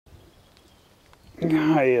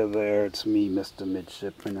Hiya there, it's me, Mr.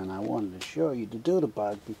 Midshipman, and I wanted to show you the Doodle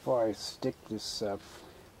Bug before I stick this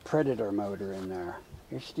Predator motor in there.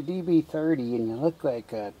 It's the DB30, and you look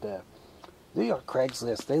like at New York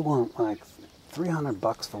Craigslist, they want like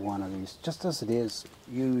 $300 for one of these, just as it is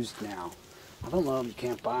used now. I don't know if you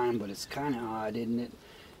can't buy them, but it's kind of odd, isn't it?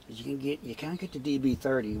 You can't get the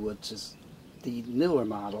DB30, which is the newer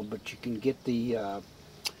model, but you can get the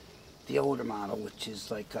older model, which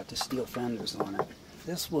is like got the steel fenders on it.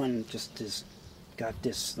 This one just is got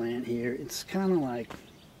this slant here. It's kind of like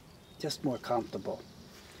just more comfortable.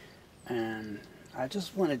 And I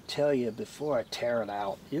just want to tell you before I tear it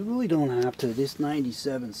out, you really don't have to. This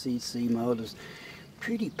 97cc motor's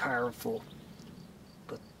pretty powerful,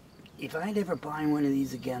 but if I'd ever buy one of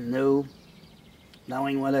these again,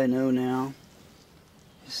 knowing what I know now,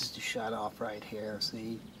 this is the shut off right here,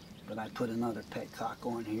 see? But I put another petcock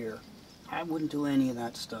on here. I wouldn't do any of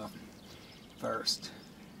that stuff first.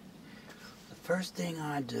 The first thing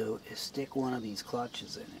I do is stick one of these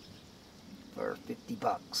clutches in it for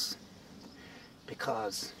 $50.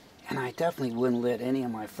 Because, and I definitely wouldn't let any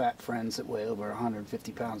of my fat friends that weigh over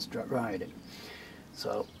 150 pounds ride it.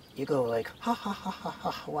 So you go like, ha ha ha ha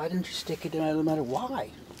ha, why didn't you stick it in the motor?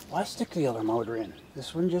 Why? Why stick the other motor in?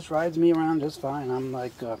 This one just rides me around just fine. I'm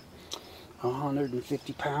like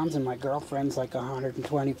 150 pounds and my girlfriend's like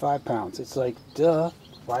 125 pounds. It's like, duh,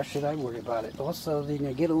 why should I worry about it? Also, then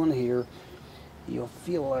you get on here, you'll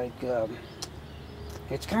feel like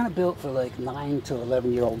it's kind of built for like 9 to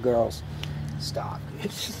 11-year-old girls stock.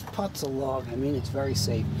 It's just putts along. I mean, it's very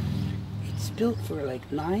safe. It's built for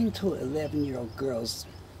like 9 to 11-year-old girls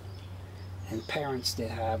and parents that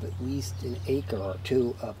have at least an acre or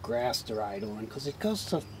two of grass to ride on, because it goes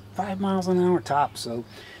to 5 miles an hour top, so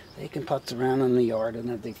they can putz around in the yard,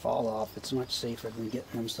 and if they fall off, it's much safer than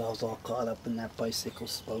getting themselves all caught up in that bicycle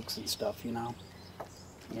spokes and stuff, you know.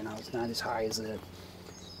 You know, it's not as high as a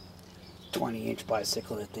 20-inch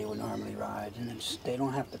bicycle that they would normally ride, and they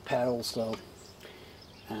don't have to pedal, so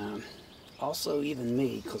also even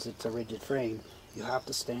me, because it's a rigid frame, you have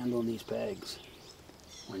to stand on these pegs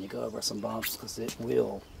when you go over some bumps, because it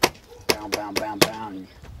will bound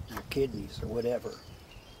your kidneys or whatever,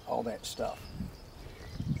 all that stuff.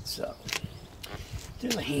 So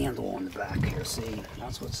there's a handle on the back here, see?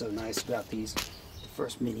 That's what's so nice about these, the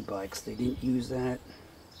first mini bikes. They didn't use that.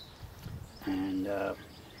 And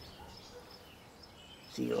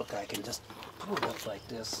see, look, I can just pull it up like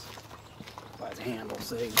this by the handle,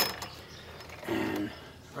 see? And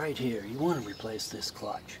right here, you want to replace this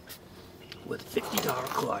clutch with a $50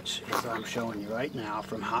 clutch, as I'm showing you right now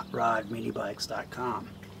from HotRodMiniBikes.com.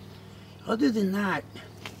 Other than that,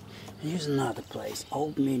 here's another place,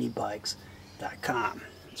 OldMiniBikes.com.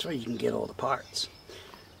 That's where you can get all the parts.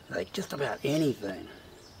 Like just about anything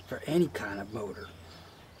for any kind of motor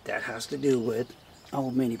that has to do with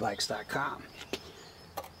OldMiniBikes.com.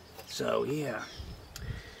 So yeah,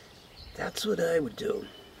 that's what I would do.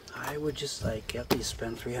 I would just like, after you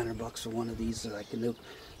spend $300 for one of these that I can do,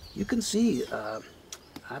 you can see, I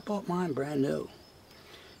bought mine brand new.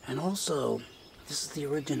 And also, this is the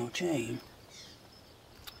original chain.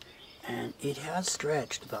 And it has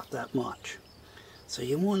stretched about that much. So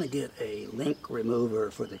you want to get a link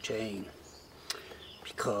remover for the chain,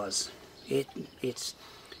 because it's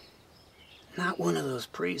not one of those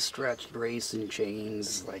pre-stretched racing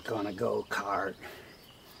chains like on a go-kart,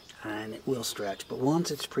 and it will stretch. But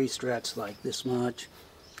once it's pre-stretched like this much,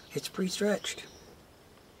 it's pre-stretched.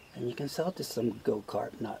 And you can sell it to some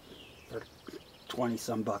go-kart nut for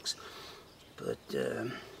 20-some bucks. But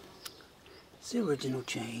it's the original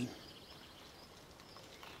chain.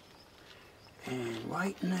 And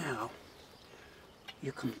right now,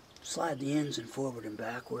 you can slide the engine forward and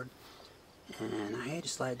backward. And I had to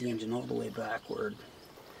slide the engine all the way backward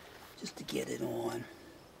just to get it on.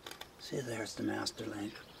 See, there's the master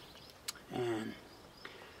link. And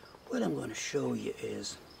what I'm going to show you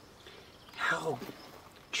is how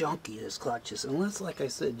junky this clutch is. Unless, like I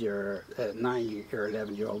said, you're a 9 or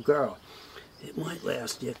 11-year-old girl, it might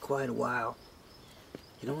last you quite a while.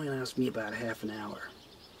 It only lasts me about half an hour.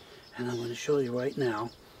 And I'm going to show you right now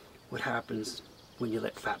what happens when you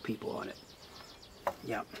let fat people on it.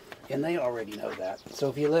 Yep, and they already know that. So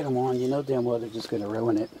if you let them on, you know damn well they're just going to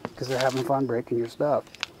ruin it, because they're having fun breaking your stuff,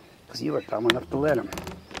 because you were dumb enough to let them.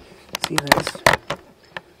 See this?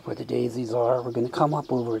 Where the daisies are. We're going to come up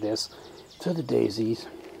over this to the daisies.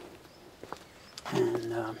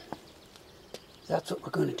 And that's what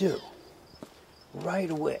we're going to do right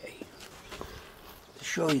away, to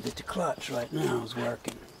show you that the clutch right now is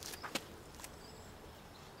working.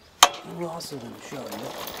 And we're also going to show you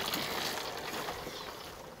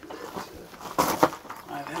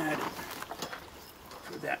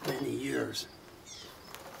motors.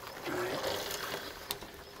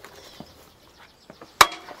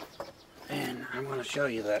 And I'm going to show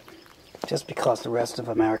you that just because the rest of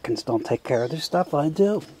Americans don't take care of their stuff, I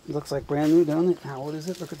do. It looks like brand new, doesn't it? Now, what is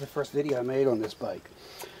it? Look at the first video I made on this bike.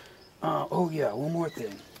 Oh yeah, one more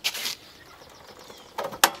thing.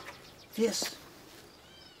 This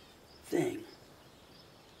thing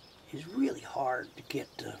is really hard to get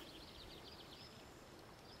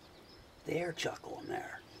the air chuck on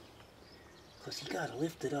there. Because you got to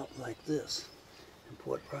lift it up like this and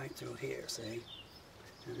put it right through here, see?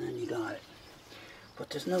 And then you got it. But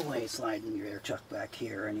there's no way sliding your air chuck back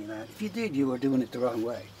here or any of that. If you did, you were doing it the wrong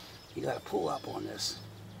way. You got to pull up on this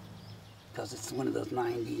because it's one of those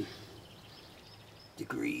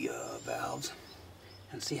 90-degree valves.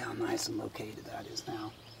 And see how nice and located that is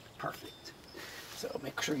now. Perfect. So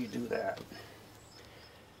make sure you do that.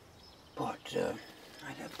 But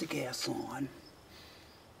I'd have the gas on.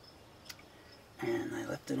 And I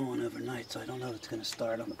left it on overnight, so I don't know if it's going to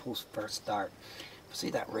start on the first start. See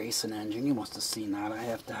that racing engine? You must have seen that. I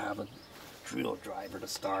have to have a drill driver to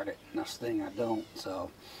start it. And this thing I don't,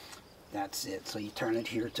 so that's it. So you turn it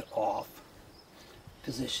here to off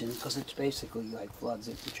position, because it's basically like floods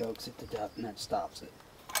it and chokes it to death, and then stops it.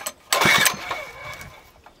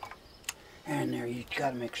 And there, you got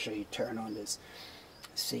to make sure you turn on this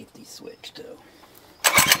safety switch too.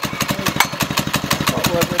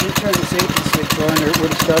 Well, if I didn't turn the safety switch on, it would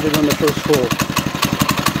have started on the first pull.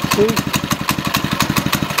 See?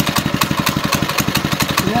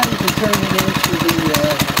 Now you can turn it into the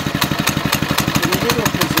middle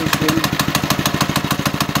position,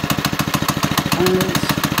 and it's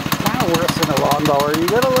kind of worse than a lawnmower. You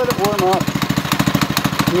gotta let it warm up.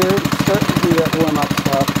 Here, it's starting to do that warm up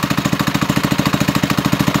stuff.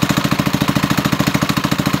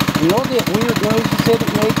 You know that weird noises that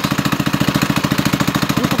it makes?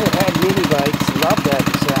 People that had mini bikes love that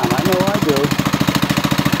sound. I know I do.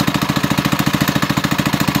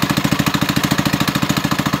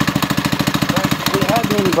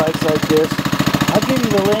 Mini bikes like this. I'll give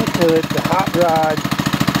you the link to it, the Hot Rod,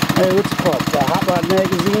 what's it called, the Hot Rod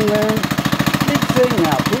magazine there. Big thing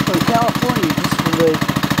now. People in California just for the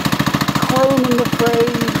chroming the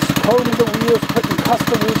frames, coating the wheels, putting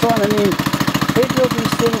customers on. I mean, they build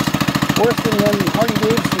these things worse than them Harley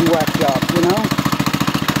Davidson wax shops, you know?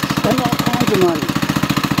 Spend all kinds of money.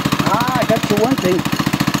 I got you one thing.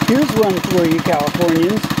 Here's one for you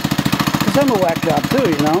Californians. Because I'm a wax shop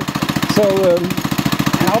too, you know? So,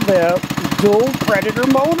 how about dual Predator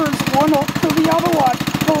motors, one up to the other one?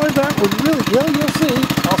 Boy, that would really, you'll see.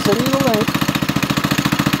 I'll send you the link.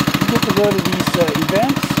 You get to go to these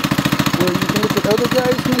events where you can look at other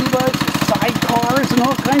guys' mini bikes, sidecars, and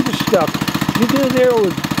all kinds of stuff. You go there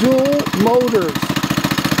with dual motors.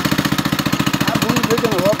 I believe they're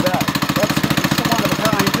going to love that. That's one of a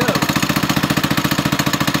kind, too.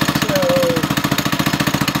 So,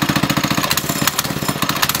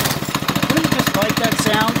 like that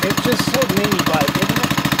sound? It's just so mini bike, isn't it?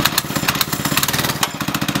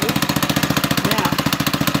 Now,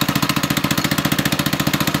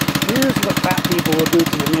 here's what fat people will do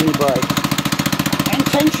to the mini bike.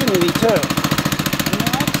 Intentionally, too. You know,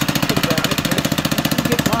 I'm thinking about it, but if you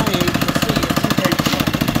get my age, you'll see it's intentional.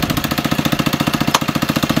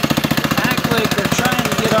 Act like they're trying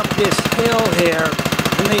to get up this hill here,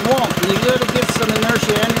 and they won't. You gotta get some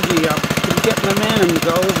inertia energy up to get momentum to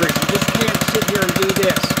go over it. You just can't sit here and do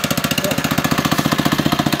this.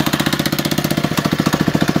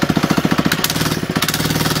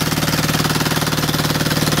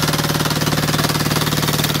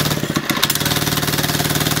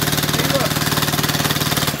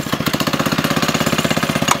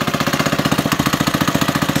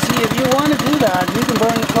 See, if you want to do that, you can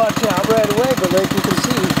burn the clutch out right away, but like you can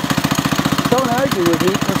see, don't argue with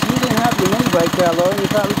me, because you didn't have your mini bike that low, and you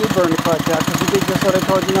probably did burn the clutch out, because you did just what I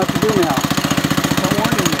told you not to do now. So I'm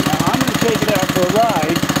warning you. Now, I'm going to take it out for a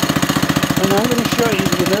ride, and I'm going to show you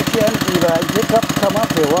the inertia energy ride. Pick up, come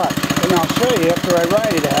up here, watch. And I'll show you after I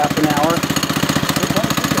ride it a half an hour. It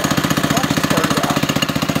won't do that. The clutch is burned out.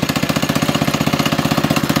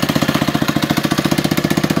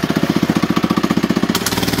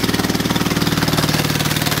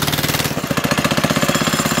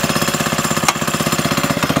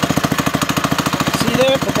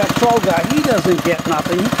 But that troll guy, he doesn't get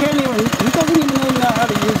nothing. He doesn't even know how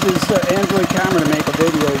to use his Android camera to make a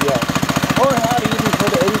video yet. Or how to even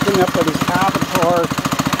put anything up with his avatar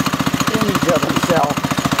image of himself.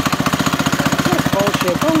 That's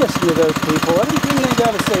bullshit. Don't listen to those people. Everything they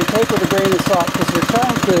gotta say, take with a grain of salt, because they're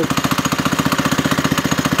trying to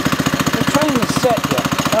set you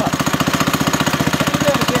up. I do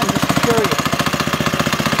that again just to show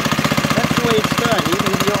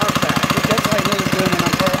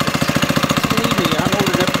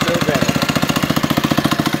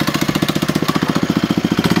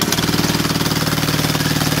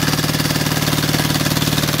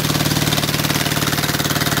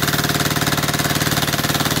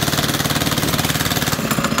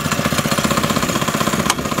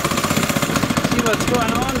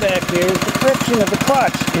going on back here is the friction of the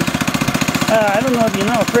clutch. I don't know if you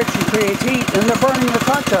know, friction creates heat, and they're burning your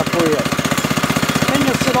clutch up for you. Then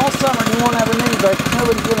you'll sit all summer and you won't have a mini bike because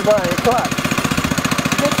nobody's going to buy your clutch.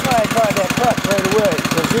 That's why I buy that clutch right away,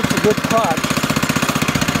 because it's a good clutch.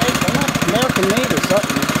 They're not American made or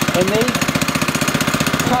something, and they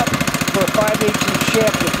cut for a 5/8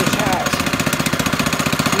 shaft that this has.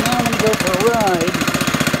 So now I'm going to go for a ride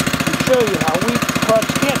and show you how weak the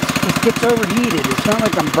clutch gets. It gets overheated. It's not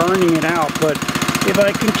like I'm burning it out, but if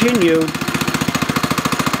I continue,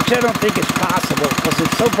 which I don't think is possible because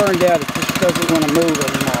it's so burned out it just doesn't want to move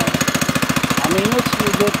anymore. I mean, it's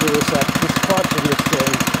ridiculous, this clutch in this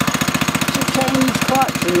thing. It's a Chinese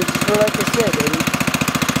clutch, and it's for, like I said,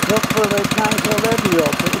 built for the 9-tailed heavy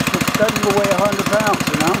wheel, so it should double the way